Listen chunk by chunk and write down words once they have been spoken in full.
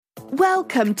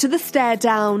Welcome to the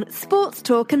StareDown, Sports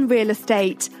Talk and Real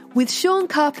Estate, with Sean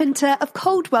Carpenter of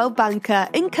Coldwell Banker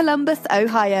in Columbus,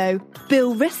 Ohio,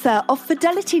 Bill Risser of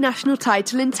Fidelity National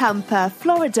Title in Tampa,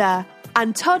 Florida,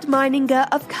 and Todd Meininger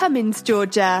of Cummins,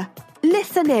 Georgia.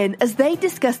 Listen in as they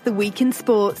discuss the week in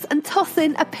sports and toss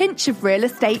in a pinch of real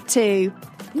estate too.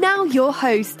 Now your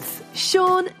hosts,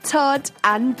 Sean, Todd,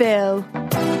 and Bill.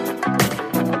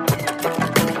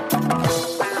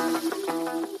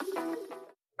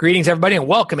 Greetings, everybody, and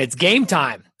welcome. It's game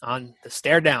time on the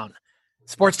StareDown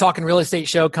Sports Talk and Real Estate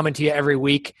Show, coming to you every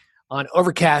week on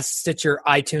Overcast, Stitcher,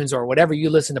 iTunes, or whatever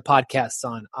you listen to podcasts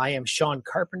on. I am Sean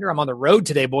Carpenter. I'm on the road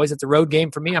today, boys. It's a road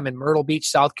game for me. I'm in Myrtle Beach,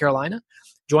 South Carolina,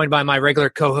 joined by my regular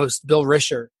co-host, Bill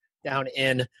Risser, down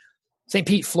in St.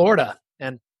 Pete, Florida,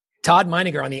 and Todd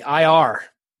Meininger on the IR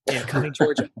in Cummins,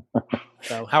 Georgia.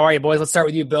 So how are you, boys? Let's start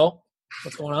with you, Bill.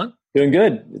 What's going on? Doing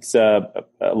good. It's a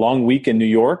long week in New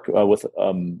York with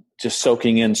just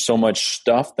soaking in so much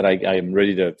stuff that I am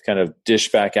ready to kind of dish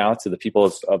back out to the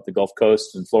people of the Gulf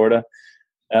Coast in Florida.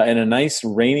 And a nice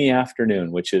rainy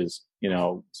afternoon, which is,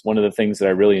 it's one of the things that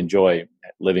I really enjoy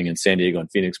living in San Diego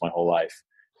and Phoenix my whole life.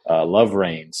 Love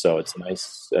rain. So it's a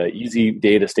nice, easy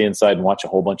day to stay inside and watch a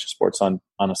whole bunch of sports on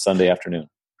a Sunday afternoon.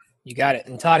 You got it.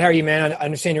 And Todd, how are you, man? I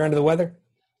understand you're under the weather.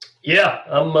 Yeah,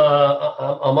 I'm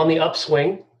on the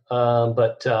upswing.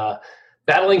 But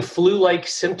battling flu-like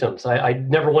symptoms. I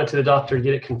never went to the doctor to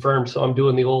get it confirmed, so I'm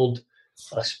doing the old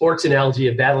sports analogy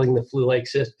of battling the flu-like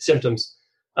symptoms.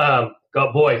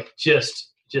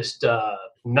 Just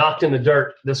knocked in the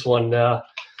dirt. This one, I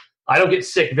don't get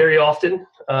sick very often,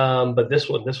 but this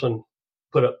one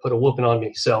put a whooping on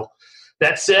me. So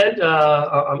that said,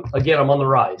 I'm on the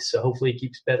rise. So hopefully it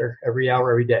keeps better every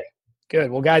hour, every day.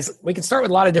 Good. Well, guys, we can start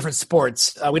with a lot of different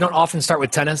sports. We don't often start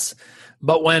with tennis.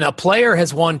 But when a player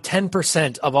has won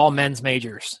 10% of all men's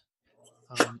majors,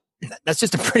 that's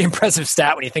just a pretty impressive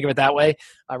stat when you think of it that way.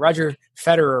 Roger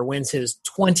Federer wins his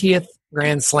 20th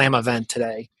Grand Slam event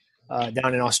today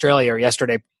down in Australia, or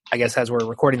yesterday, I guess, as we're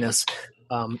recording this.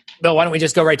 Bill, why don't we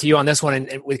just go right to you on this one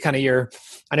and with kind of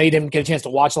I know you didn't get a chance to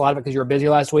watch a lot of it because you were busy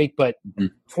last week, but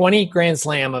 20 Grand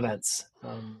Slam events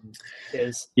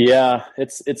is. Yeah,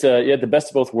 it's the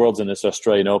best of both worlds in this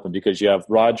Australian Open, because you have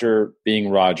Roger being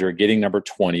Roger, getting number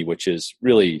 20, which is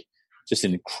really just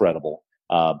incredible.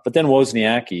 But then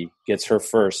Wozniacki gets her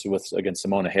first against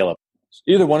Simona Halep.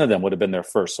 Either one of them would have been their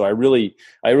first. So I really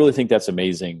think that's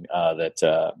amazing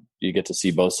that you get to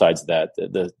see both sides of that.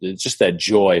 Just that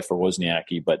joy for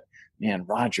Wozniacki, but man,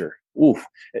 Roger, oof!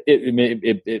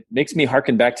 It makes me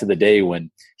harken back to the day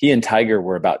when he and Tiger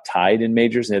were about tied in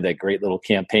majors, and they had that great little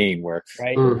campaign where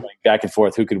we were going back and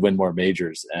forth who could win more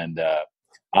majors, and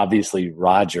obviously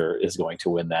Roger is going to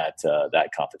win that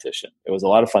competition. It was a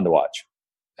lot of fun to watch.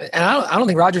 And I don't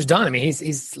think Roger's done. I mean,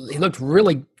 he looked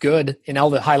really good in all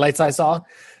the highlights I saw.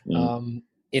 He's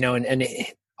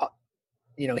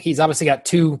obviously got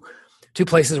two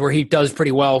places where he does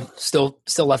pretty well. Still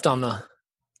left on the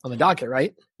docket,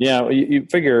 right? Yeah, you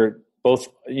figure both.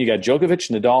 You got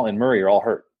Djokovic, Nadal, and Murray are all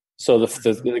hurt. So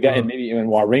the guy, and maybe even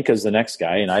Wawrinka's the next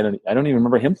guy, and I don't even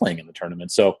remember him playing in the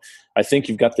tournament. So I think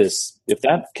you've got this. If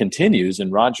that continues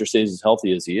and Roger stays as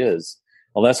healthy as he is,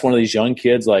 unless one of these young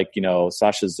kids like,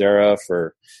 Sasha Zverev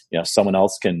or, someone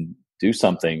else can do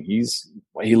something, he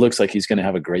looks like he's going to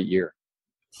have a great year.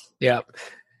 Yeah.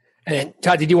 And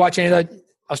Todd, did you watch any of the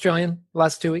Australian the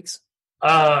last 2 weeks?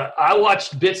 I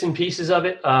watched bits and pieces of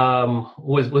it.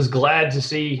 Was glad to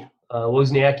see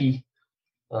Wozniacki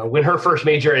win her first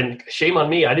major, and shame on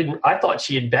me. I thought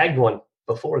she had bagged one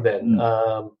before then.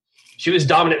 She was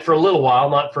dominant for a little while,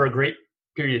 not for a great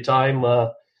period of time.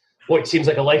 It seems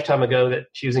like a lifetime ago that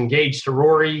she was engaged to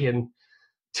Rory, and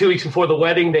 2 weeks before the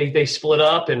wedding, they split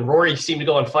up, and Rory seemed to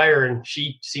go on fire, and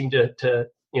she seemed to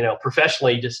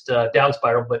professionally just down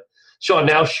spiral. But Sean,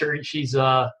 now sure she's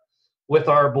with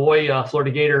our boy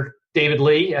Florida Gator David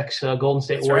Lee, ex Golden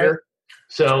State Warrior. Right.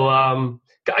 So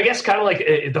I guess kind of like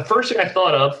the first thing I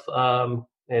thought of,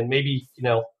 and maybe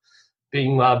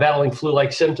being battling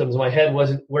flu-like symptoms, my head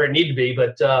wasn't where it needed to be,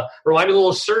 but reminded me a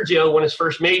little of Sergio won his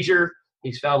first major.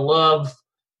 He's found love.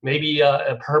 Maybe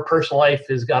her personal life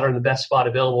has got her in the best spot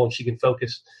available, and she can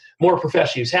focus more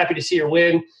professionally. He was happy to see her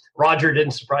win. Roger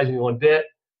didn't surprise me one bit.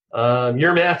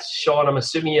 Your math, Sean, I'm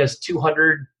assuming he has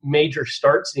 200 major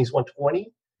starts and he's won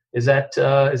 20. Is that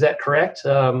correct?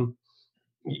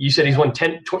 You said he's won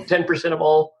 10% of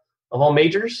all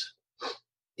majors.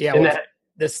 Yeah,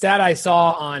 the stat I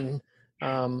saw on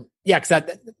because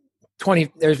that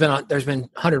 20 there's been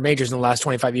 100 majors in the last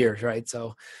 25 years, right?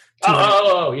 So.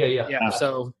 Yeah.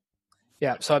 So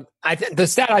the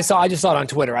stat I saw, I just saw it on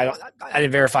Twitter. I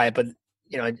didn't verify it, but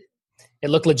It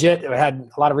looked legit. It had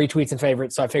a lot of retweets and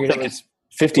favorites, so I figured it was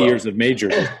 50 years of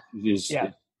majors is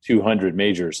 200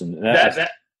 majors, and that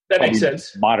makes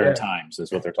sense. Modern times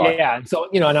is what they're talking. Yeah, and so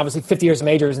and obviously 50 years of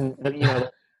majors, and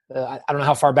I don't know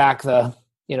how far back the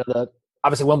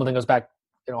obviously Wimbledon goes back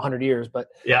 100 years, but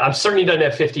I'm certainly done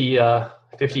have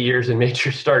 50 years in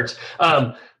major starts.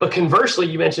 But conversely,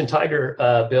 you mentioned Tiger,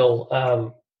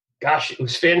 Bill. Gosh, it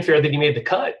was fanfare that he made the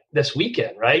cut this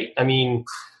weekend, right? I mean,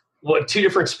 what 2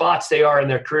 different spots they are in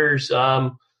their careers.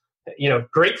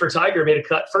 Great for Tiger, made a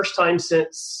cut first time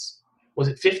since, was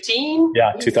it 15?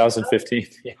 Yeah, 2015.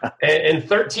 Yeah, and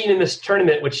 13 in this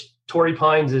tournament, which Torrey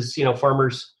Pines is,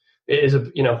 Farmers is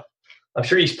I'm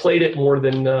sure he's played it more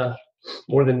than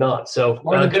not. So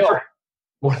good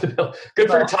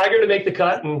for Tiger to make the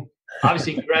cut, and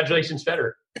obviously congratulations,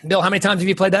 Federer. Bill, how many times have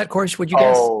you played that course? Would you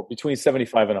guess? Oh, between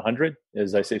 75 and 100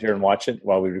 as I sit here and watch it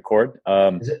while we record.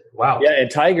 Is it? Wow. Yeah,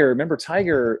 and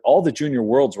Tiger, all the junior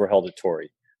worlds were held at Torrey.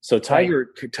 So Tiger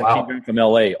came back from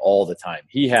LA all the time.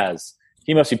 He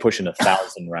must be pushing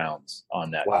 1,000 rounds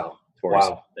on that. Wow. Tour.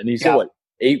 Wow. And he's got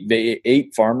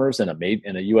eight Farmers and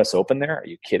a US Open there. Are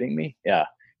you kidding me? Yeah.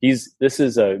 This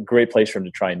is a great place for him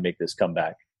to try and make this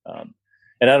comeback. And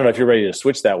I don't know if you're ready to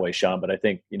switch that way, Sean, but I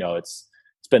think, it's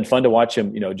been fun to watch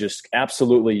him, just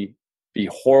absolutely be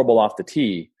horrible off the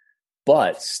tee,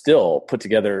 but still put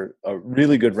together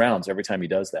really good rounds every time he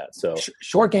does that. So his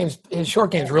short games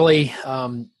really,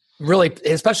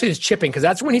 especially his chipping, because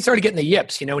that's when he started getting the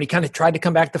yips. When he kind of tried to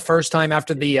come back the first time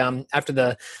after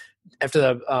the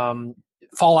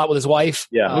fallout with his wife.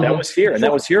 Yeah, that was here, and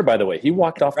that was here, by the way. He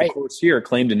walked off the course here,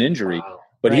 claimed an injury,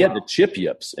 but he had the chip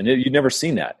yips, and you'd never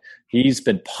seen that. He's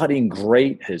been putting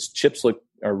great. His chips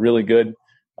are really good.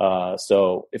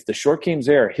 So if the short game's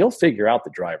there, he'll figure out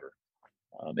the driver.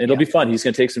 It'll be fun. He's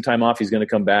going to take some time off. He's going to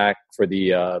come back for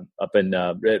the up in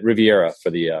Riviera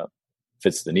for the if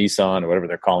it's the Nissan or whatever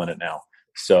they're calling it now.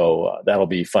 So that'll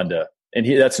be fun to. And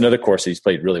that's another course that he's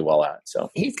played really well at. So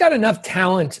he's got enough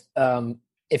talent.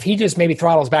 If he just maybe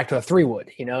throttles back to a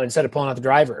 3-wood, instead of pulling out the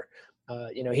driver,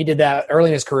 he did that early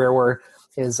in his career where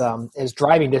his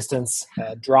driving distance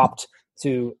dropped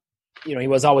to. He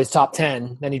was always top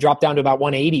 10. Then he dropped down to about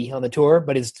 180 on the tour,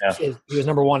 but he was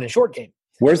number 1 in short game.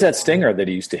 Where's that stinger that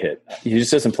he used to hit? He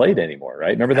just doesn't play it anymore,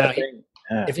 right? Remember that thing?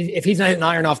 Yeah. If he's not hitting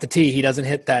iron off the tee, he doesn't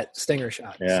hit that stinger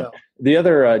shot. Yeah. So. The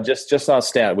other, just saw a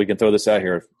stat. We can throw this out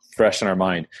here fresh in our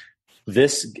mind.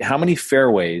 How many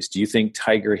fairways do you think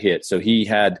Tiger hit? So he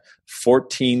had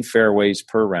 14 fairways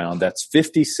per round. That's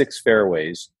 56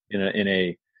 fairways in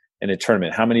a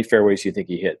tournament. How many fairways do you think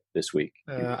he hit this week?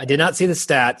 I did not see the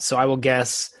stat, so I will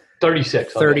guess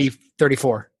 36.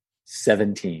 34.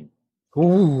 17.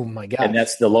 Ooh, my God. And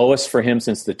that's the lowest for him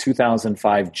since the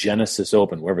 2005 Genesis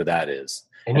Open, wherever that is.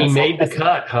 And he made the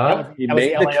cut, huh? He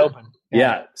made the LA Open.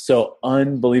 Yeah, so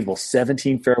unbelievable.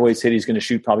 17 fairways hit. He's going to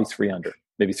shoot probably 3 under,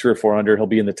 maybe 3 or 4 under. He'll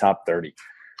be in the top 30.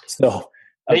 So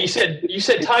now you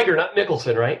said Tiger, not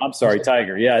Mickelson, right? I'm sorry,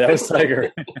 Tiger. Yeah, that was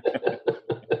Tiger.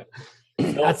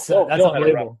 That's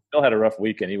unbelievable. Bill had a rough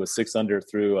weekend. He was 6 under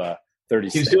through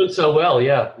 36. He's doing so well.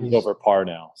 Yeah, he's over par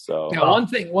now. So one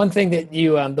thing that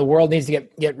the world needs to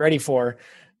get ready for,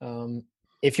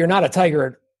 if you're not a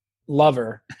Tiger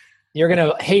lover, you're going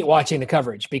to hate watching the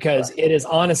coverage because it is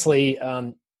honestly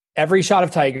every shot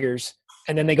of Tiger's,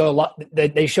 and then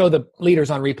they show the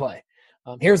leaders on replay.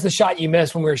 Here's the shot you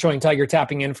missed when we were showing Tiger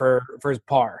tapping in for his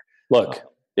par. Look.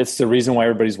 It's the reason why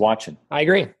everybody's watching. I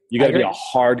agree. You got to be a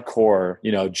hardcore,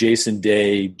 Jason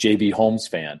Day, JB Holmes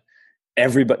fan.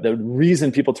 The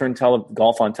reason people turn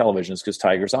golf on television is because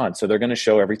Tiger's on. So they're going to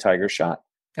show every Tiger shot.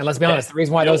 And let's be honest, the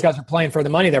reason why those guys are playing for the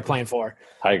money they're playing for,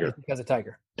 Tiger, is because of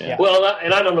Tiger. Yeah. Well,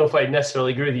 and I don't know if I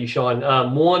necessarily agree with you,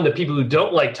 Sean. One, the people who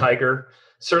don't like Tiger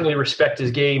certainly respect his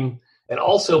game. And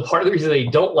also, part of the reason they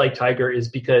don't like Tiger is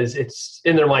because it's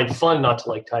in their mind fun not to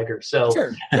like Tiger. So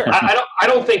sure. I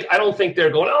don't think they're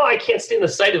going, oh, I can't stand the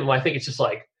sight of him. I think it's just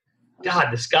like, God,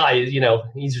 this guy is,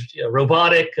 he's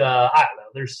robotic. I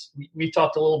don't know. We've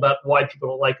talked a little about why people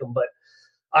don't like him, but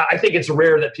I think it's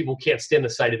rare that people can't stand the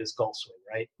sight of his golf swing,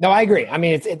 right? No, I agree. I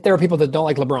mean, there are people that don't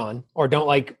like LeBron or don't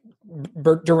like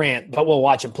Durant, but we'll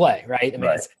watch him play, right? I mean,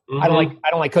 I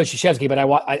don't like Coach Krzyzewski, but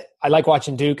I like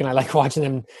watching Duke and I like watching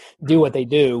them do what they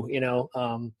do,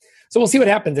 So we'll see what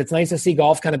happens. It's nice to see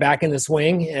golf kind of back in the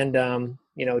swing and,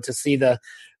 to see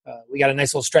we got a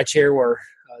nice little stretch here where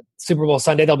Super Bowl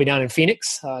Sunday, they'll be down in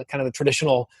Phoenix, kind of the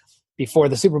traditional before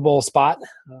the Super Bowl spot.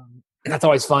 That's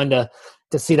always fun to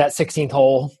see that 16th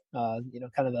hole, kind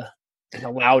of the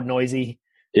loud, noisy.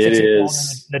 It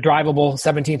is. The drivable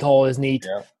 17th hole is neat.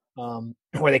 Yeah.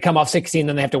 Where they come off 16,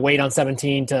 then they have to wait on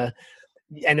 17 to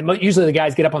and usually the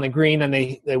guys get up on the green and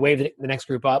they wave the next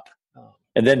group up.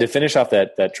 And then to finish off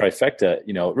that trifecta,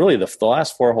 really the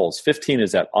last 4 holes, 15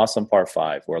 is that awesome par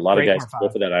 5 where a lot of guys go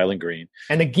for that island green.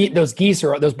 And those geese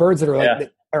those birds that are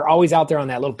that are always out there on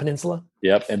that little peninsula.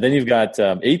 Yep. And then you've got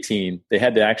 18. They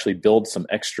had to actually build some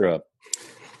extra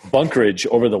bunkerage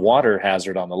over the water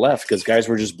hazard on the left because guys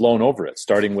were just blown over it,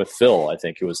 starting with Phil. I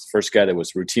think it was the first guy that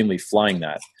was routinely flying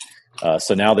that.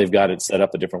 So now they've got it set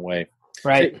up a different way.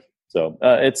 Right. So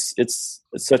it's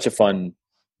such a fun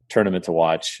tournament to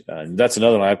watch. And that's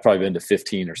another one. I've probably been to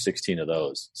 15 or 16 of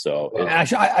those. So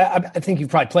actually, I think you've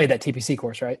probably played that TPC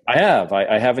course, right? I have.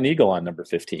 I have an eagle on number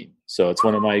 15. So it's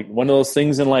one of those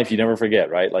things in life you never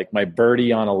forget, right? Like my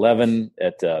birdie on 11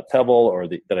 at Pebble, or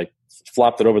that I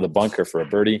flopped it over the bunker for a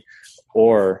birdie,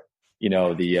 or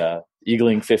the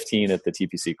eagling 15 at the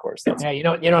TPC course. You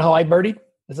know how I birdied?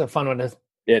 This is a fun one.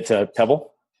 At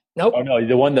Pebble? Nope. Oh no,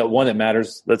 the one that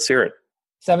matters. Let's hear it.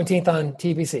 17th on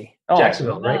TPC. Oh,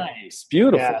 Jacksonville, right? Nice.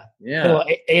 Beautiful. Yeah. Little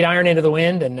 8 iron into the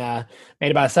wind and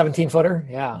made about a 17-footer.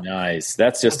 Yeah. Nice.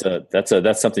 That's just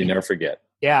that's something you never forget.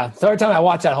 Yeah. So every time I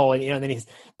watch that hole, and then he's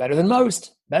better than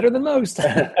most.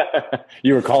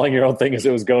 You were calling your own thing as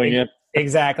it was going in.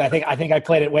 Exactly. I think I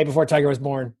played it way before Tiger was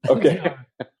born. Okay.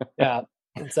 Yeah.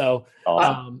 And so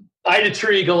awesome. I had a true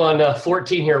eagle on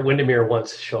 14 here at Windermere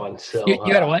once, Sean. So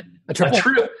you had a what?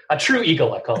 A true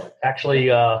eagle, I call it. Actually,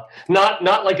 not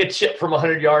like a chip from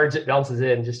 100 yards that bounces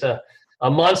in. Just a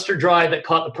monster drive that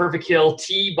caught the perfect hill.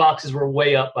 Tee boxes were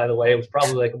way up, by the way. It was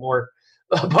probably like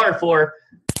a par 4.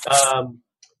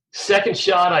 Second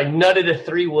shot, I nutted a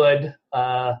 3-wood.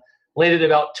 Landed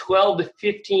about 12 to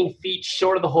 15 feet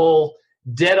short of the hole.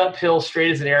 Dead uphill,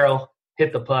 straight as an arrow.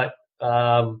 Hit the putt.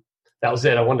 That was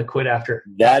it. I wanted to quit after.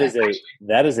 That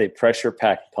is a pressure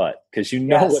packed putt because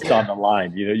what's on the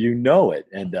line. You know it,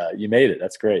 and you made it.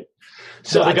 That's great.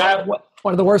 So the guy,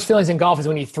 one of the worst feelings in golf is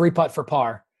when you 3-putt for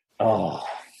par. Oh,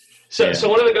 so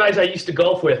one of the guys I used to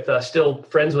golf with, still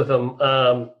friends with him.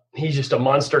 He's just a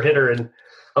monster hitter, and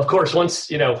of course, once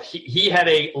he had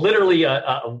literally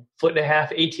a 1.5 foot,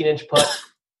 18-inch putt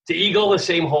to eagle the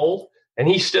same hole, and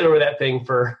he stood over that thing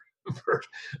for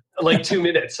like 2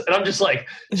 minutes. And I'm just like,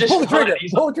 pull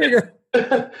the trigger.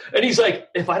 And he's like,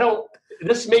 if I don't,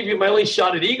 this may be my only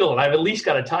shot at eagle, and I've at least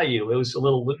got to tie you. It was a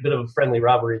little bit of a friendly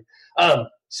robbery.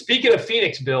 Speaking of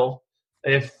Phoenix, Bill,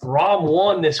 if Rahm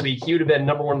won this week, he would have been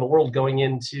number 1 in the world going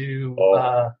into.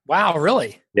 Wow,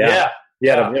 really? Yeah. He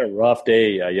had a rough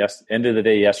day. End of the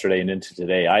day yesterday and into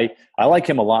today. I like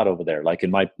him a lot over there. Like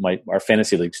in our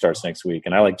fantasy league starts next week,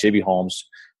 and I like JB Holmes,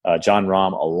 John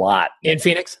Rahm a lot in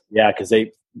Phoenix. Yeah, because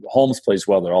Holmes plays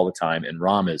well there all the time, and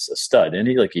Rahm is a stud. And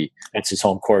it's his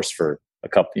home course for a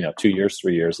couple, 2 years,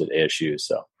 3 years at ASU.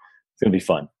 So it's gonna be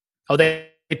fun. Oh, they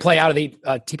play out of the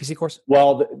TPC course.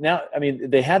 Well, now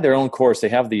they had their own course. They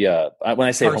have the when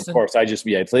I say Karsten? home course,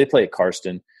 they play at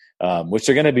Karsten. Which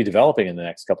they're going to be developing in the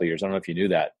next couple of years. I don't know if you knew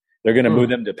that. They're going to move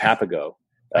them to Papago.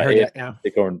 I heard that, yeah.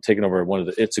 Taking over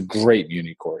it's a great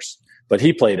muni course. But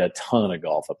he played a ton of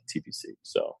golf up at TPC,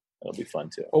 so that'll be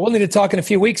fun too. Well, we'll need to talk in a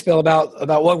few weeks, Bill,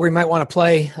 about what we might want to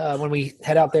play when we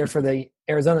head out there for the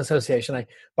Arizona Association.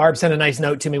 Barb sent a nice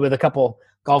note to me with a couple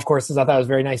golf courses. I thought it was a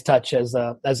very nice touch as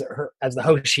the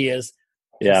host she is.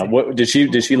 Yeah. What did she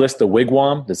list the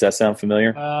Wigwam? Does that sound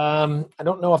familiar? I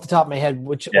don't know off the top of my head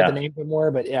what the names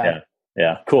were, but yeah.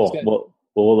 Yeah. Cool.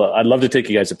 Well, I'd love to take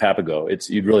you guys to Papago.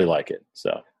 You'd really like it.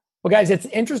 So. Well, guys, it's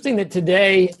interesting that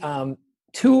today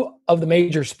 2 of the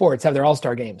major sports have their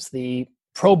All-Star games. The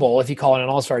Pro Bowl, if you call it an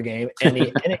All-Star game, and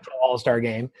the NHL All-Star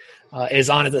game is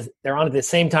on they're on at the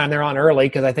same time. They're on early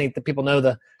because I think the people know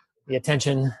the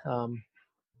attention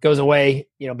goes away,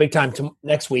 big time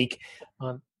next week.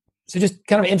 So just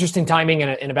kind of interesting timing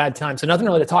and a bad time. So nothing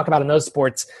really to talk about in those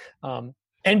sports.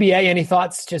 NBA, any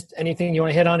thoughts? Just anything you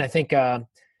want to hit on? I think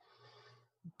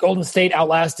Golden State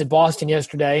outlasted Boston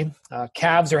yesterday.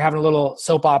 Cavs are having a little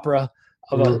soap opera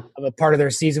of a part of their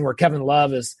season where Kevin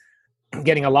Love is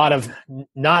getting a lot of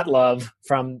not love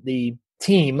from the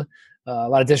team, a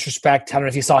lot of disrespect. I don't know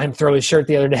if you saw him throw his shirt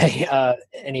the other day,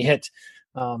 and he hit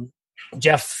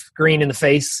Jeff Green in the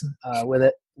face with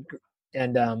it.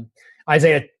 And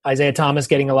Isaiah Thomas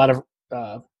getting a lot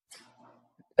of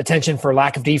attention for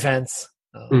lack of defense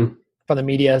from the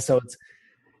media. So it's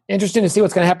interesting to see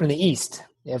what's going to happen in the East.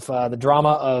 If the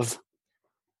drama of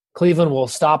Cleveland will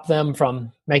stop them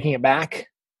from making it back,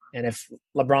 and if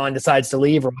LeBron decides to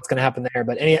leave, or what's going to happen there.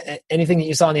 But anything that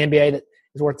you saw in the NBA that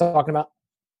is worth talking about?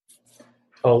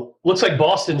 Oh, looks like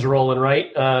Boston's rolling,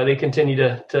 right? They continue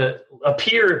to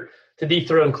appear to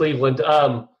dethrone Cleveland.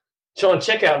 Sean,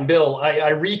 check out, and Bill,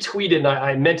 I retweeted, and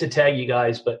I meant to tag you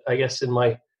guys, but I guess in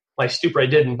my my stupor I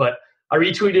didn't. But I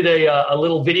retweeted a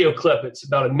little video clip. It's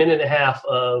about a minute and a half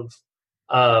of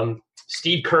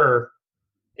Steve Kerr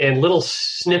and little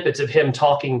snippets of him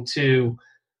talking to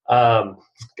I'm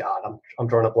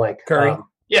drawing a blank. Curry.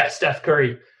 Steph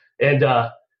Curry. And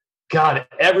God,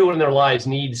 everyone in their lives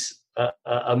needs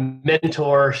a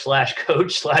mentor /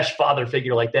 coach / father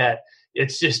figure like that.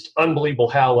 It's just unbelievable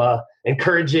how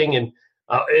encouraging and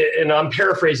I'm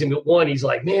paraphrasing, but one, he's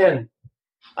like, man,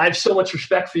 I have so much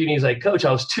respect for you. And he's like, Coach,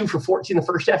 I was 2 for 14 the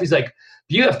first half. He's like,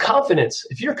 you have confidence.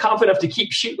 If you're confident enough to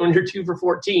keep shooting when you're 2 for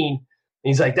 14, and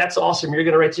he's like, that's awesome. You're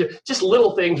going to write just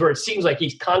little things where it seems like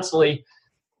he's constantly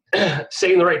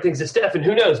saying the right things to Steph. And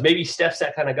who knows, maybe Steph's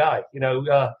that kind of guy.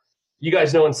 You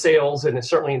guys know in sales and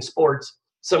certainly in sports,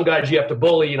 some guys you have to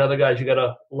bully and other guys you got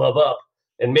to love up.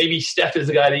 And maybe Steph is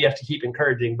the guy that you have to keep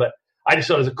encouraging. But I just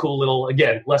thought it was a cool little,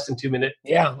 again, less than 2 minute.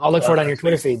 Yeah, I'll look for it on your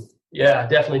Twitter feed. Yeah,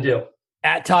 definitely do.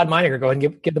 At Todd Meininger, go ahead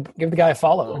and give the guy a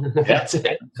follow. That's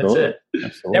it. Absolutely.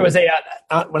 There was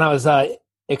when I was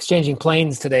exchanging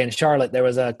planes today in Charlotte, there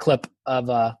was a clip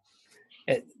of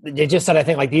they just said, I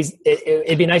think, like these,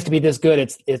 it'd be nice to be this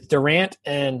good. It's Durant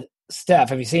and Steph.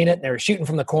 Have you seen it? They were shooting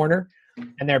from the corner,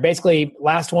 and they're basically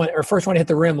first one to hit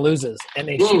the rim loses, and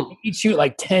they each shoot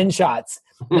like 10 shots,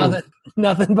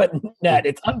 nothing but net.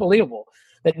 It's unbelievable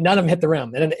that none of them hit the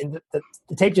rim, and the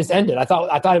tape just ended. I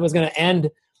thought it was going to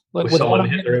end with one of them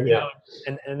hit the rim,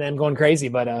 and then going crazy,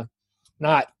 but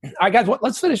not. All right, guys,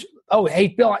 let's finish. Oh, hey,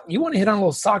 Bill, you want to hit on a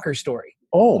little soccer story?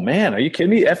 Oh, man, are you kidding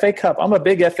me? FA Cup. I'm a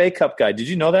big FA Cup guy. Did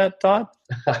you know that, Todd?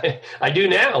 I do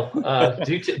now.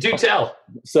 Do tell.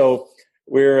 So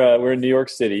we're in New York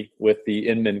City with the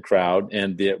Inman crowd,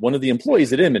 and one of the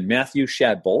employees at Inman, Matthew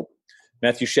Shadbolt.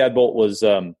 Matthew Shadbolt was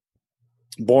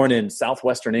born in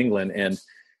southwestern England and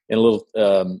in a little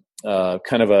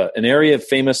kind of an area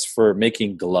famous for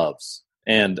making gloves.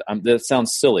 And that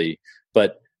sounds silly,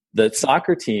 but the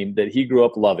soccer team that he grew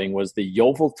up loving was the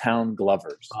Yeovil Town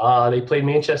Glovers. They played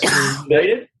Manchester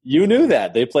United? You knew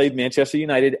that. They played Manchester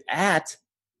United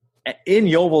in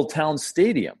Yeovil Town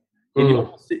Stadium.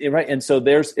 Right, and so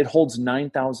it holds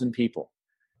 9,000 people.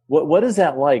 What is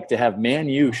that like to have Man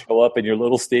U show up in your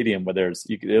little stadium where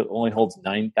it only holds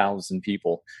 9,000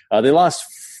 people? They lost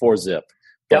 4-0,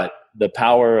 but the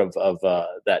power of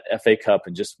that FA Cup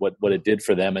and just what it did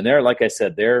for them, and they're, like I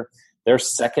said, they're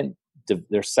second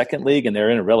league, and they're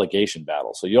in a relegation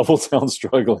battle. So Yeovil Town's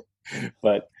struggling,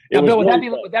 but Bill, would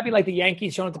that be like the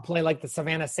Yankees showing up to play like the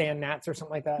Savannah Sand Gnats or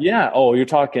something like that? Yeah. Oh, you're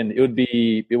talking. It would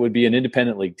be an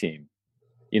independent league team.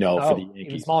 For the Yankees,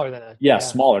 even smaller than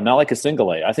smaller, not like a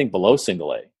single A. I think below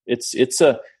single A. It's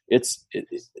and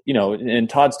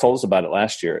Todd's told us about it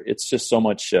last year. It's just so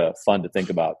much fun to think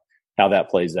about how that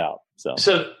plays out.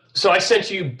 So I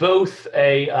sent you both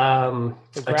a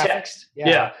text.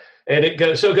 Yeah. And it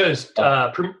goes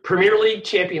Premier League,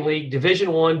 Champion League,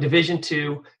 Division I, Division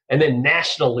II, and then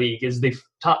National League is the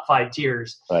top 5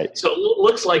 tiers. Right. So it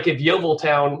looks like if Yeovil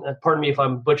Town, pardon me if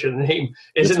I'm butchering the name,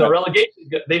 is in the relegation,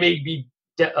 they may be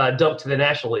dumped to the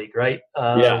National League, right?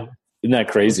 Yeah. Isn't that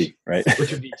crazy, right?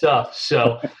 Which would be tough.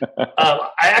 So I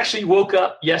actually woke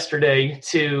up yesterday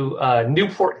to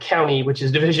Newport County, which is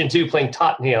Division II, playing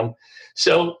Tottenham.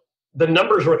 So the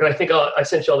numbers work, and I think I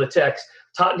sent you all the text.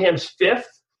 Tottenham's 5th.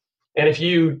 And if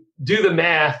you do the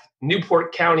math,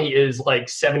 Newport County is like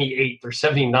 78th or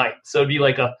 79th. So it'd be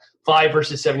like a 5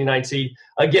 versus 79 seed.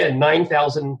 Again,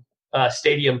 9,000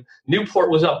 stadium.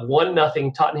 Newport was up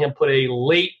 1-0. Tottenham put a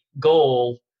late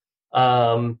goal.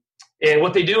 And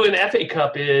what they do in FA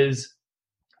Cup is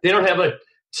they don't have a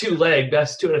 2-leg,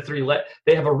 best 2 out of 3 leg.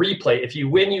 They have a replay. If you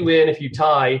win, you win. If you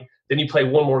tie, then you play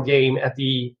one more game at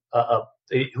the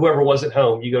whoever was at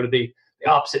home. You go to the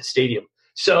opposite stadium.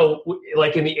 So,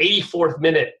 like in the 84th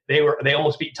minute, they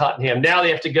almost beat Tottenham. Now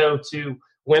they have to go to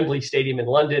Wembley Stadium in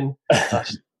London.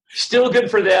 Still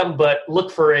good for them, but look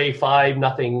for a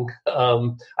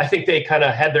 5-0. I think they kind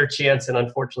of had their chance and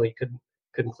unfortunately couldn't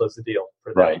close the deal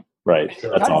for them. Right. So,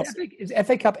 that's awesome. Is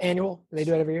FA Cup annual? Do they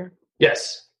do it every year?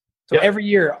 Yes. So every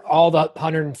year, all the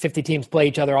 150 teams play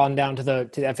each other on down to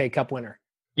the FA Cup winner.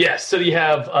 Yes. So you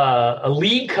have a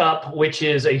League Cup, which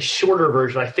is a shorter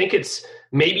version. I think it's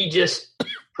maybe just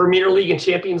Premier League and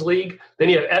Champions League. Then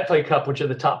you have FA Cup, which are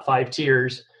the top 5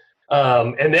 tiers.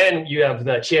 And then you have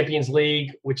the Champions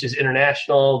League, which is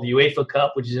international, the UEFA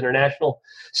Cup, which is international.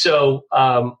 So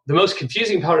the most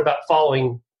confusing part about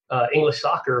following English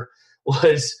soccer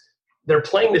was they're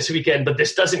playing this weekend, but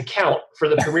this doesn't count for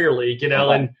the Premier League,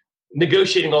 and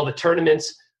negotiating all the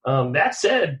tournaments. That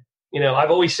said,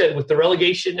 I've always said with the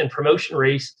relegation and promotion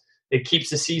race, it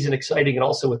keeps the season exciting, and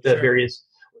also with the various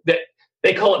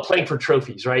they call it playing for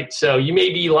trophies, right? So you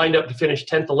may be lined up to finish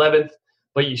 10th, 11th,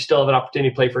 but you still have an opportunity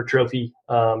to play for a trophy,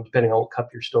 depending on what cup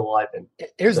you're still alive in.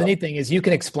 Here's the neat thing is you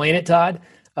can explain it, Todd.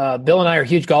 Bill and I are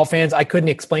huge golf fans. I couldn't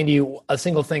explain to you a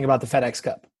single thing about the FedEx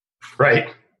Cup. Right.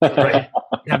 Right.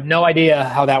 I have no idea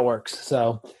how that works.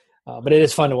 So, but it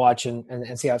is fun to watch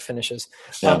and see how it finishes.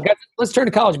 Guys, let's turn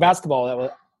to college basketball.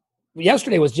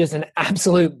 Yesterday was just an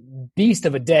absolute beast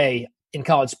of a day in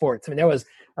college sports. I mean,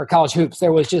 or college hoops.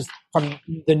 There was just from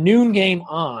the noon game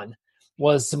on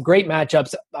was some great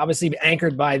matchups, obviously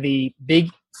anchored by the Big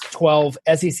 12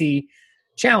 SEC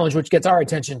Challenge, which gets our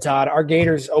attention, Todd. Our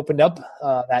Gators opened up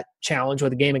that challenge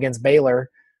with a game against Baylor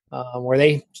where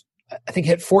they, I think,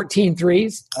 hit 14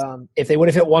 threes. If they would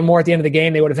have hit one more at the end of the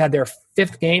game, they would have had their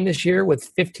 5th game this year with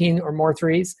 15 or more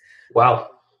threes. Wow.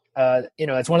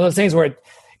 It's one of those things where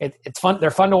it's fun. They're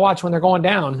fun to watch when they're going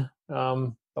down.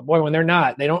 But boy, when they're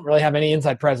not, they don't really have any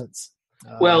inside presence.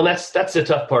 Well, that's the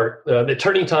tough part. The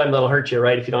turning time, that'll hurt you,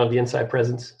 right, if you don't have the inside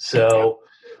presence. So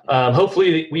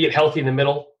hopefully we get healthy in the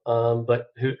middle, but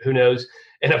who knows?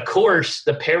 And, of course,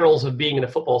 the perils of being in a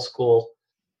football school.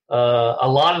 A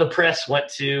lot of the press went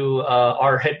to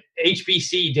our head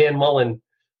HBC, Dan Mullen,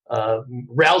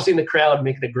 rousing the crowd,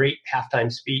 making a great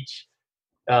halftime speech.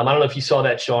 I don't know if you saw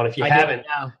that, Sean. If you haven't,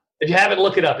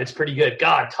 look it up. It's pretty good.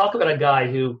 God, talk about a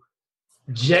guy who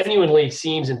genuinely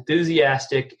seems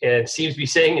enthusiastic and seems to be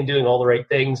saying and doing all the right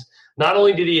things. Not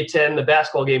only did he attend the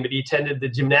basketball game, but he attended the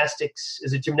gymnastics.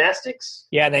 Is it gymnastics?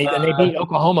 Yeah, they beat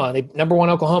Oklahoma. Number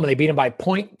 1 Oklahoma. They beat them by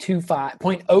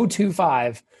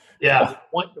 0.025. Yeah.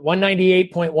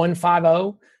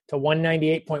 198.150 to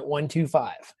 198.125.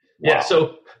 Wow. Yeah, so,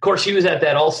 of course, he was at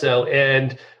that also.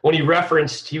 And when he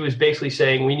referenced, he was basically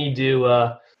saying we need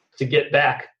to get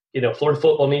back. Florida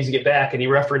football needs to get back. And he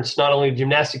referenced not only the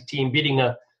gymnastic team beating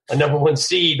a number 1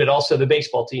 seed, but also the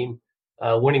baseball team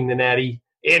winning the Natty.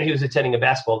 And he was attending a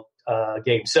basketball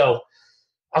game. So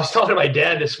I was talking to my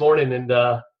dad this morning, and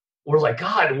we're like,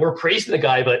 God, we're praising the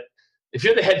guy. But if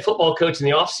you're the head football coach in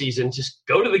the offseason, just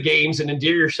go to the games and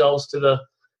endear yourselves to the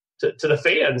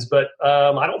fans. But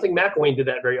I don't think McElwain did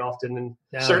that very often. And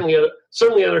certainly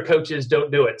other coaches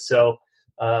don't do it. So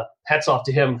hats off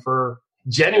to him for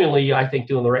genuinely, I think,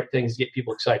 doing the right things to get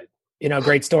people excited.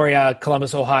 Great story.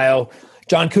 Columbus, Ohio.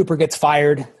 John Cooper gets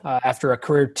fired after a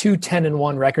career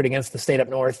 2-10-1 record against the state up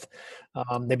north.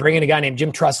 They bring in a guy named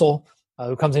Jim Tressel,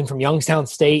 who comes in from Youngstown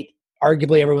State,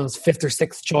 arguably everyone's 5th or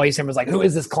 6th choice. Everyone's like, who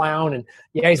is this clown? And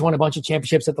he's won a bunch of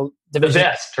championships at the division. The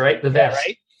best, right? The best.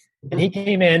 Yeah, right? And he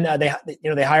came in.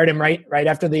 They hired him right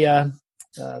after the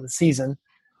season,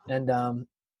 and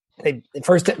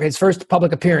his first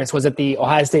public appearance was at the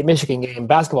Ohio State-Michigan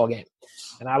basketball game.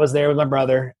 And I was there with my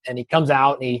brother, and he comes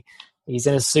out, and he's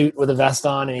in a suit with a vest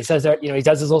on, and he says that, he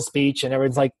does his little speech, and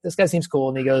everyone's like, this guy seems cool.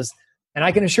 And he goes, and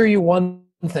I can assure you one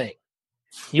thing,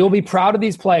 you'll be proud of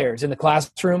these players in the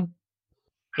classroom,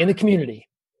 in the community,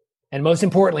 and most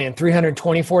importantly, in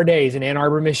 324 days in Ann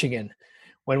Arbor, Michigan,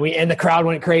 and the crowd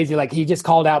went crazy. Like, he just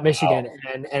called out Michigan,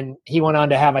 and he went on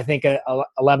to have, I think, a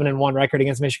 11-1 record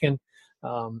against Michigan.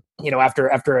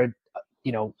 After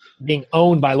being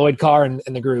owned by Lloyd Carr and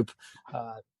the group,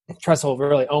 Tressel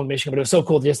really owned Michigan, but it was so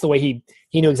cool just the way he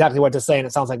knew exactly what to say, and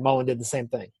it sounds like Mullen did the same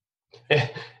thing. And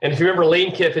if you remember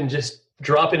Lane Kiffin just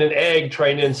dropping an egg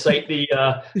trying to incite the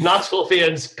Knoxville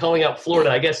fans calling out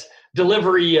Florida, I guess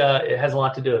delivery has a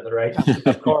lot to do with it, right?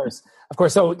 Of course.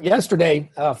 So yesterday,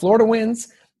 Florida wins,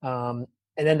 and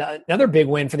then another big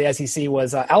win for the SEC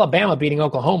was Alabama beating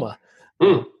Oklahoma.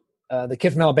 The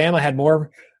kid from Alabama had more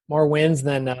wins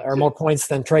or more points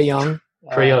than Trae Young.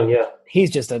 Trae Young, yeah. He's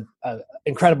just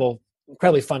incredibly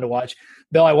fun to watch.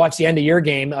 Bill, I watched the end of your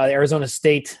game, Arizona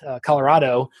State,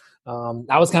 Colorado.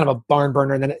 That was kind of a barn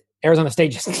burner, and then Arizona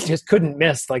State just couldn't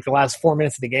miss like the last 4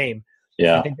 minutes of the game.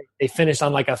 Yeah, I think they finished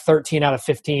on like a 13 out of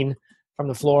 15 from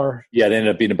the floor. Yeah, they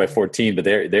ended up beating it by 14, but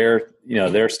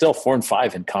they're still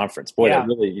 4-5 in conference. Boy, that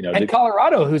really And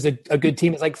Colorado, who's a good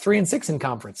team, is like 3-6 in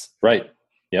conference. Right.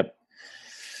 Yep.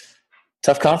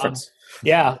 Tough conference.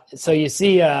 So you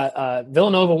see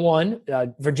Villanova won.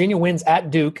 Virginia wins at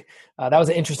Duke. That was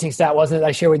an interesting stat, wasn't it?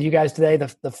 I shared with you guys today.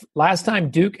 The last time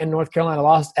Duke and North Carolina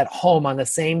lost at home on the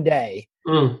same day.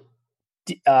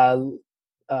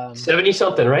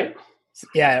 70-something, right?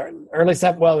 Yeah, early –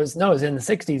 well, it was in the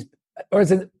 60s. Or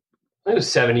is it – It was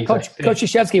 70s. Coach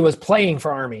Krzyzewski was playing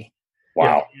for Army.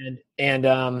 Wow. And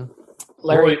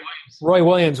Roy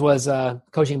Williams was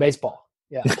coaching baseball.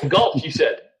 Yeah. Golf, you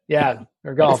said. Yeah,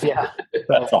 or golf, yeah.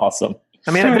 That's awesome.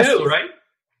 I mean, who knew, right?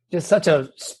 Just such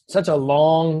a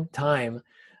long time.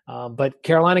 But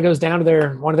Carolina goes down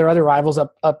to one of their other rivals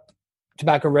up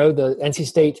Tobacco Road, the NC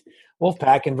State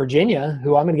Wolfpack in Virginia,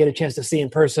 who I'm going to get a chance to see in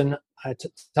person.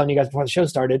 Telling you guys before the show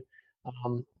started,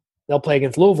 they'll play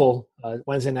against Louisville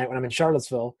Wednesday night when I'm in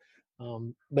Charlottesville.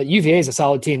 But UVA is a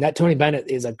solid team. That Tony Bennett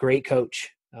is a great coach.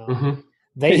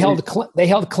 They held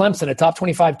Clemson, a top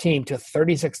 25 team, to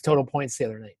 36 total points the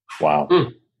other night. Wow.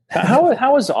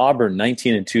 How is Auburn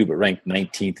 19-2 but ranked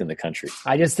 19th in the country?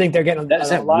 I just think they're getting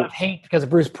a lot of hate because of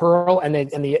Bruce Pearl and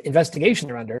the investigation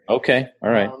they're under. Okay, all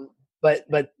right.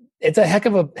 But it's a heck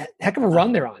of a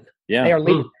run they're on. Yeah, they are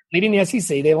leading the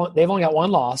SEC. They've only got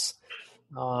one loss.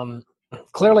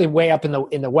 Clearly, way up in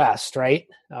the West, right?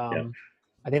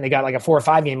 I think they got like a 4 or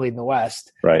 5 game lead in the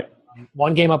West. Right.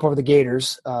 One game up over the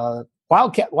Gators.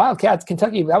 Wildcats,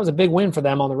 Kentucky. That was a big win for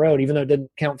them on the road, even though it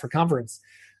didn't count for conference.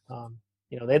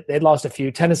 They'd lost a few.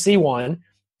 Tennessee won,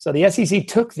 so the SEC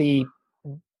took the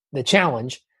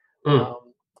challenge.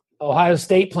 Ohio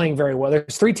State playing very well.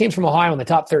 There's 3 teams from Ohio in the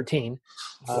top 13.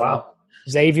 Wow.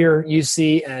 Xavier,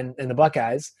 UC, and the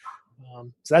Buckeyes.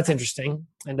 So that's interesting.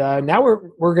 And now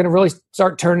we're going to really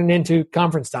start turning into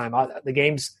conference time. The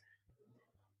games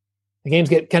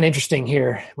get kind of interesting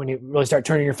here when you really start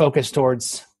turning your focus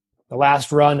towards the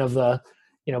last run of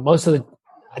most of the.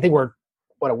 I think we're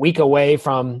a week away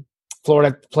from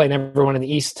Florida playing everyone in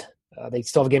the East. They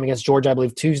still have a game against Georgia, I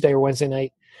believe, Tuesday or Wednesday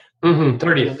night.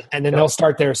 30th. And then they'll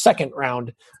start their second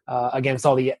round against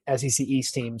all the SEC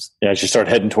East teams. Yeah, as you start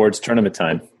heading towards tournament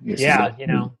time. Yeah.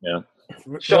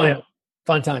 Sean,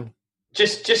 fun time.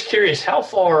 Just curious, how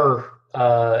far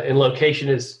in location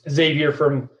is Xavier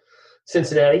from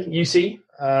Cincinnati, UC?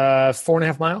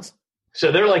 4.5 miles.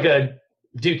 So they're like a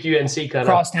Duke UNC kind of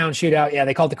crosstown shootout. Yeah,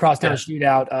 they call it the crosstown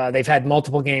shootout. They've had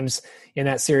multiple games in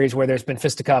that series where there's been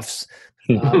fisticuffs.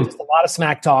 Just a lot of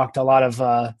smack talked, a lot of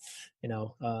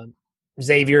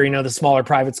Xavier, the smaller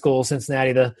private school,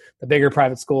 Cincinnati, the bigger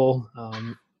private school.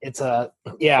 Oh,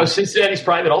 Cincinnati's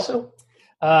private also?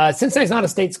 Cincinnati's not a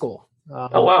state school.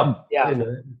 Oh, wow. Yeah.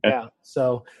 Yeah.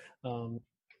 So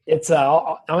it's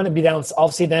I'm going to be down. I'll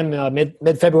see them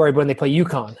mid-February when they play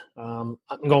UConn. I'm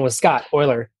going with Scott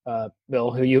Euler,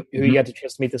 Bill, who you got the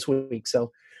chance to meet this week.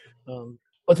 So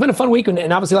it's been a fun week.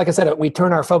 And obviously, like I said, we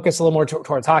turn our focus a little more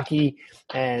towards hockey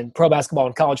and pro basketball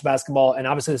and college basketball and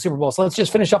obviously the Super Bowl. So let's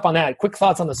just finish up on that. Quick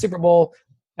thoughts on the Super Bowl.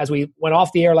 As we went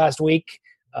off the air last week,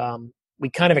 we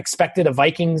kind of expected a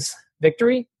Vikings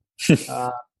victory.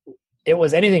 It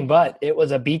was anything but. It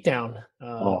was a beatdown.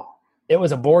 It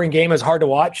was a boring game. It was hard to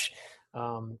watch.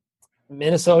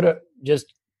 Minnesota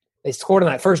they scored on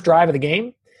that first drive of the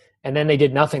game, and then they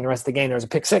did nothing the rest of the game. There was a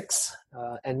pick six,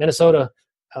 and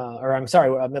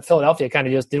Philadelphia kind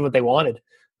of just did what they wanted,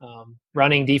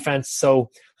 running defense. So,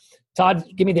 Todd,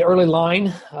 give me the early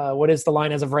line. What is the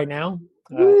line as of right now?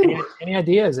 Any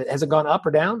idea? Has it gone up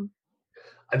or down?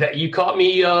 You caught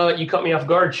me off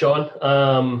guard, Sean.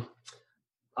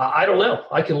 I don't know.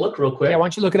 I can look real quick. Yeah, why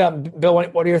don't you look it up, Bill?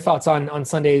 What are your thoughts on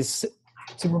Sunday's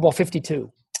Super Bowl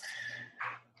 52?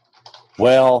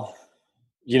 Well,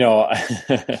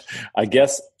 I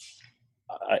guess.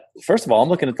 First of all, I'm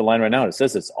looking at the line right now. It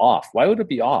says it's off. Why would it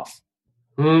be off?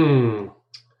 Is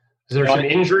there some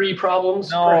injury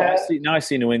problems? No, I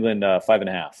see New England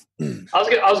 5.5.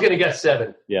 I was going to guess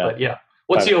 7. Yeah, but yeah.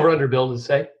 What's the over/under, Bill? Does it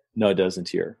say? No, it doesn't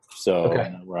here. So okay. I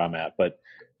know where I'm at, but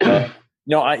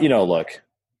look.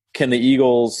 Can the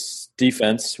Eagles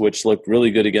defense, which looked really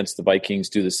good against the Vikings,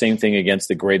 do the same thing against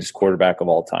the greatest quarterback of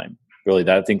all time? Really,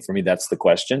 I think for me, that's the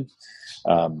question.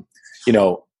 Nick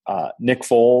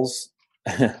Foles.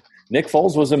 Nick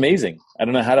Foles was amazing. I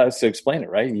don't know how to explain it,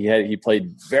 right? He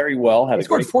played very well. He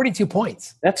scored 42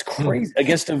 points. That's crazy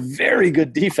against a very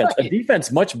good defense. Right. A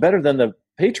defense much better than the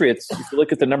Patriots if you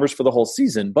look at the numbers for the whole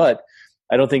season, but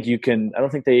I don't think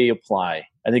they apply.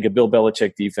 I think a Bill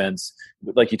Belichick defense,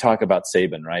 like you talk about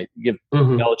Saban, right? You give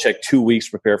Belichick 2 weeks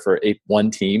to prepare for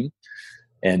one team,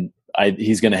 and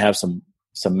he's going to have some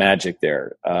magic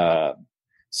there.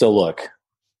 So look,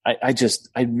 I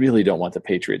really don't want the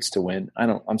Patriots to win.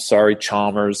 I'm sorry,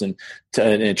 Chalmers and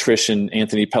attrition,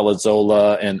 Anthony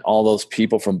Pelazzola, and all those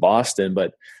people from Boston,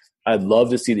 but I'd love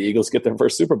to see the Eagles get their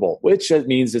first Super Bowl, which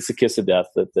means it's a kiss of death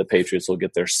that the Patriots will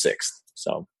get their 6th.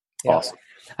 So. Yeah. Awesome.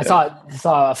 I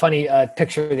saw a funny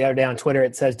picture the other day on Twitter.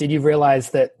 It says, "Did you realize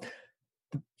that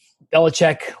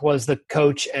Belichick was the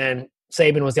coach and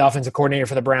Saban was the offensive coordinator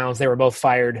for the Browns? They were both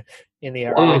fired in the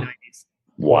early 90s."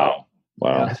 Wow.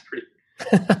 Yeah,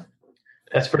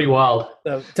 that's pretty wild.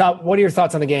 So, Todd, what are your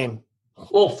thoughts on the game?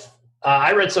 Well,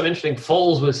 I read some interesting.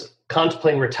 Foles was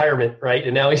contemplating retirement, right,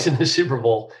 and now he's in the Super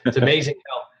Bowl. It's amazing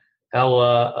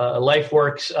how life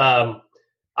works.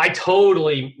 I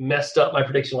totally messed up my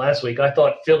prediction last week. I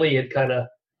thought Philly had kind of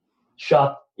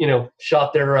shot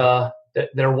their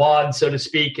their wad, so to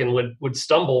speak, and would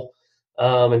stumble.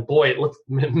 And boy,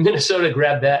 Minnesota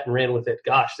grabbed that and ran with it.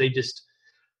 Gosh, they just,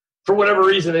 for whatever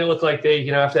reason, they look like they,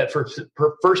 after that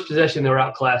first possession, they were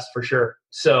outclassed for sure.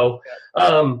 So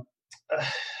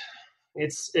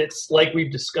it's like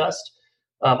we've discussed.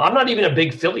 I'm not even a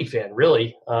big Philly fan,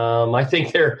 really. I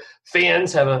think their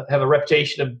fans have a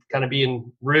reputation of kind of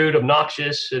being rude,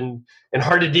 obnoxious, and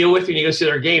hard to deal with when you go see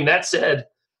their game. That said,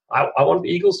 I want the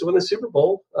Eagles to win the Super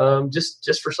Bowl,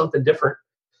 just for something different.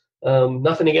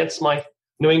 Nothing against my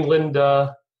New England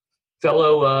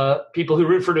fellow people who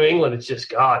root for New England. It's just,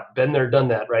 God, been there, done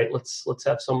that, right? Let's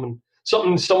have someone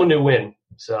new win.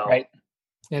 So right.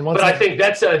 And I think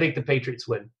the Patriots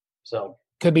win. So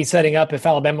could be setting up if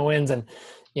Alabama wins, and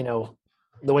the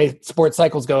way sports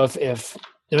cycles go. If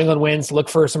New England wins, look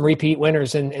for some repeat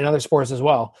winners in other sports as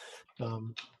well.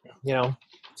 So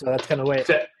that's kind of the way.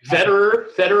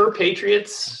 Federer,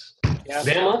 Patriots, yeah.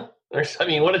 Bama.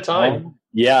 What a time!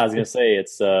 Yeah, I was gonna say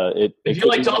it's If you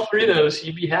liked all three of those,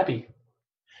 you'd be happy.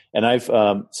 And I've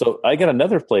so I got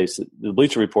another place, the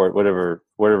Bleacher Report, whatever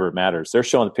it matters. They're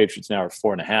showing the Patriots now are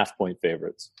 4.5 point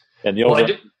favorites, and the over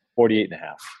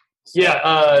 48.5. So.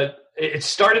 Yeah, it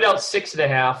started out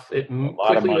 6.5.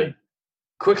 It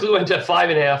quickly went to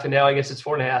 5.5, and now I guess it's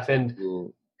 4.5.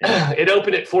 And it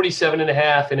opened at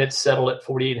 47.5, and it's settled at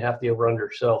 48.5. The over under.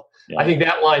 So yeah. I think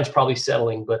that line's probably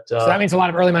settling. But so that means a lot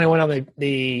of early money went on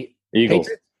the Eagles.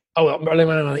 Patriots? Oh, early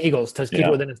money on the Eagles to keep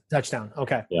it within a touchdown.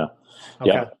 Okay. Yeah.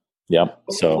 Okay. Yeah.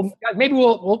 So maybe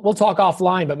we'll talk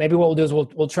offline, but maybe what we'll do is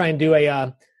we'll try and do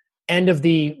a end of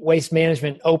the Waste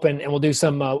Management Open, and we'll do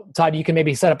some. Todd, you can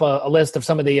maybe set up a list of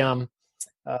some of the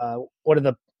what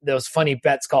are those funny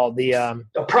bets called? The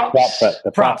props.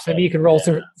 The props. Maybe you can roll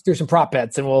through some prop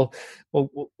bets, and we'll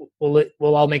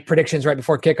all make predictions right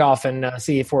before kickoff and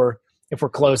see if we're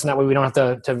close, and that way we don't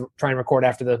have to try and record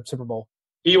after the Super Bowl.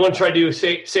 You want to try to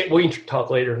say we can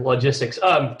talk later, logistics.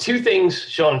 Two things,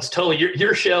 Sean, it's totally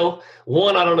your show.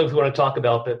 One, I don't know if you want to talk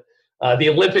about, but the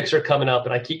Olympics are coming up,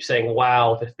 and I keep saying,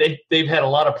 wow, they've had a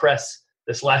lot of press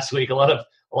this last week, a lot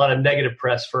of negative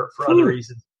press for other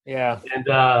reasons. Yeah. And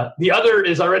the other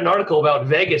is I read an article about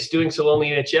Vegas doing so well in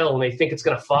the NHL, and they think it's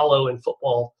going to follow in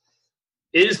football.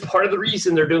 Is part of the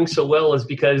reason they're doing so well is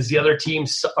because the other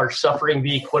teams are suffering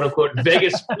the quote-unquote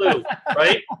Vegas flu,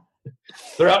 right?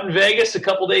 They're out in Vegas a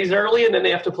couple days early, and then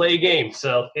they have to play a game.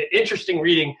 So interesting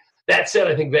reading. That said,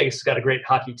 I think Vegas has got a great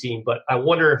hockey team, but I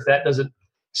wonder if that doesn't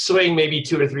swing maybe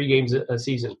 2 or 3 games a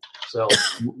season. So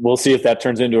we'll see if that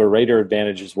turns into a Raider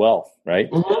advantage as well, right?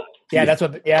 Mm-hmm. Yeah, that's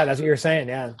what you're saying.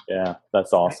 Yeah. Yeah,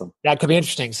 that's awesome. That could be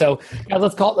interesting. So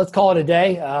let's call it a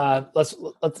day. Let's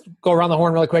go around the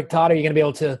horn really quick. Todd, are you going to be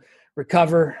able to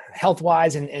recover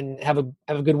health-wise and have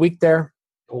a good week there?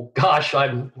 Oh, gosh,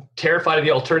 I'm terrified of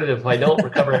the alternative if I don't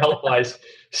recover health-wise.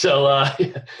 So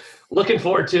looking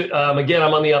forward to it. Again,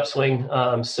 I'm on the upswing.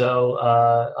 So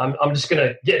I'm just going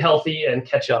to get healthy and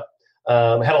catch up.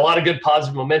 Had a lot of good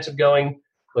positive momentum going,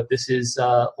 but this is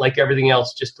like everything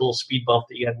else, just a little speed bump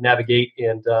that you have to navigate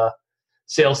and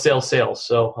sales.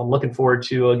 So I'm looking forward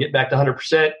to get back to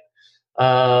 100%.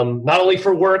 Not only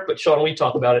for work, but Sean, we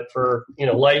talk about it for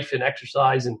life and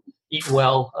exercise and eating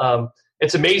well.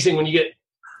 It's amazing when you get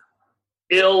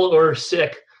ill or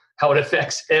sick, how it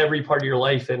affects every part of your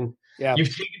life. And you've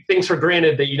taken things for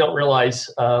granted that you don't realize.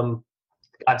 God,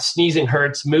 sneezing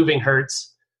hurts, moving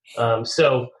hurts.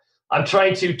 So I'm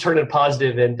trying to turn it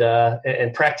positive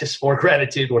and practice more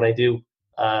gratitude when I do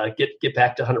get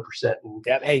back to 100%.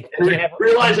 And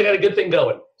realize I got a good thing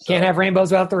going. So, can't have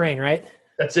rainbows without the rain, right?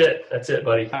 That's it,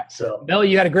 buddy. Right. So, Bill,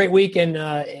 you had a great week in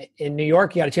New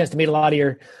York. You got a chance to meet a lot of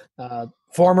your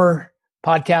former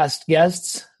podcast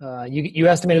guests. You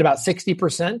estimated about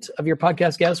 60% of your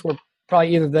podcast guests were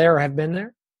probably either there or have been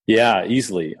there. Yeah,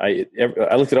 easily. I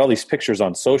looked at all these pictures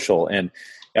on social, and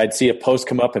I'd see a post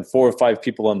come up, and 4 or 5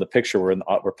 people in the picture were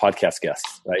podcast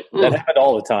guests. Right, that happened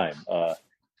all the time.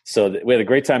 So we had a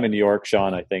great time in New York,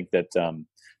 Sean. I think that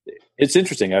it's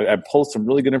interesting. I pulled some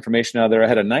really good information out of there. I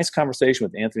had a nice conversation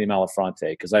with Anthony Malafronte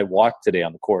because I walked today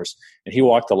on the course, and he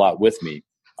walked a lot with me.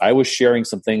 I was sharing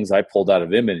some things I pulled out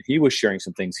of him, and he was sharing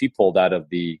some things he pulled out of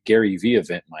the Gary Vee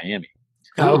event in Miami.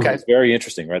 Oh, okay. It's very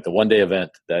interesting, right? The one-day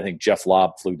event that I think Jeff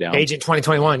Lobb flew down. Agent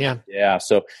 2021, yeah. Yeah,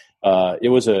 so it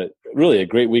was really a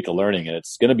great week of learning, and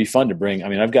it's going to be fun to bring. I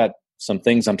mean, I've got some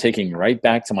things I'm taking right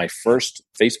back to my first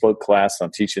Facebook class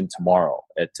I'm teaching tomorrow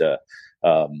at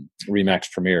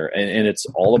Remax Premier, and it's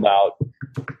all about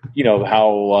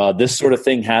how this sort of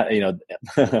thing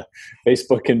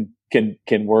Facebook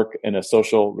can work in a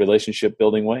social relationship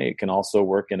building way. It can also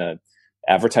work in a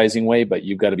advertising way, but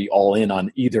you've got to be all in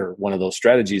on either one of those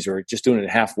strategies, or just doing it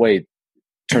halfway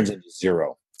turns into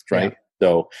zero, right? Yeah.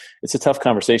 So it's a tough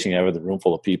conversation you have with a room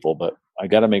full of people, but I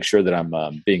got to make sure that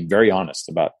I'm being very honest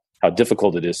about how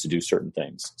difficult it is to do certain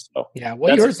things. So yeah,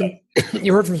 well,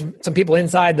 you heard from some people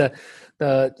inside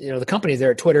the companies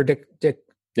there at Twitter, Dick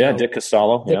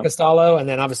Costolo, Dick Costolo, and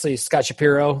then obviously Scott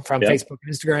Shapiro from Facebook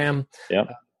and Instagram. Yeah.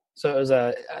 So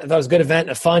I thought it was a good event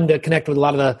and fun to connect with a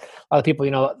lot of people.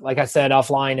 Like I said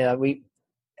offline,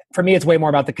 for me, it's way more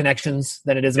about the connections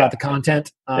than it is about the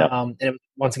content. And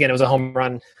once again, it was a home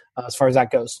run as far as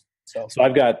that goes. So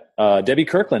I've got Debbie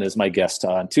Kirkland as my guest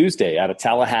on Tuesday out of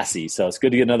Tallahassee. So it's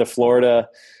good to get another Florida.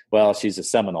 Well, she's a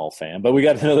Seminole fan, but we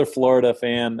got another Florida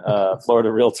fan,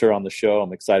 Florida realtor on the show.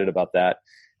 I'm excited about that.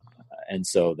 And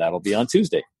so that'll be on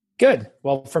Tuesday. Good.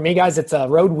 Well, for me, guys, it's a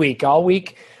road week. All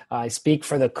week, I speak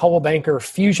for the Coldwell Banker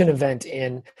Fusion event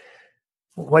in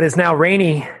what is now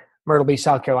rainy Myrtle Beach,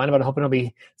 South Carolina, but I'm hoping it'll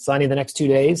be sunny the next 2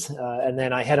 days. And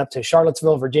then I head up to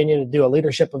Charlottesville, Virginia to do a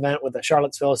leadership event with the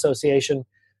Charlottesville Association,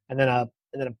 and then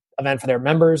an event for their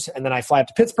members. And then I fly up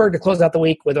to Pittsburgh to close out the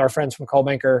week with our friends from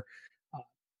Coldwell Banker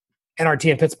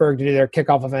NRT in Pittsburgh to do their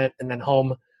kickoff event, and then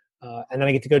home. And then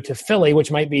I get to go to Philly,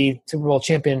 which might be Super Bowl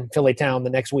champion Philly town the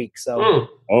next week. So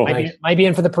might be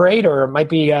in for the parade, or it might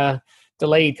be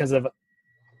delayed because of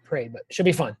parade, but it should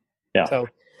be fun. Yeah. So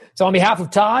on behalf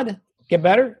of Todd, get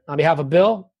better. On behalf of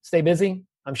Bill, stay busy.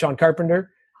 I'm Sean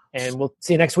Carpenter, and we'll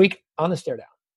see you next week on the StareDown.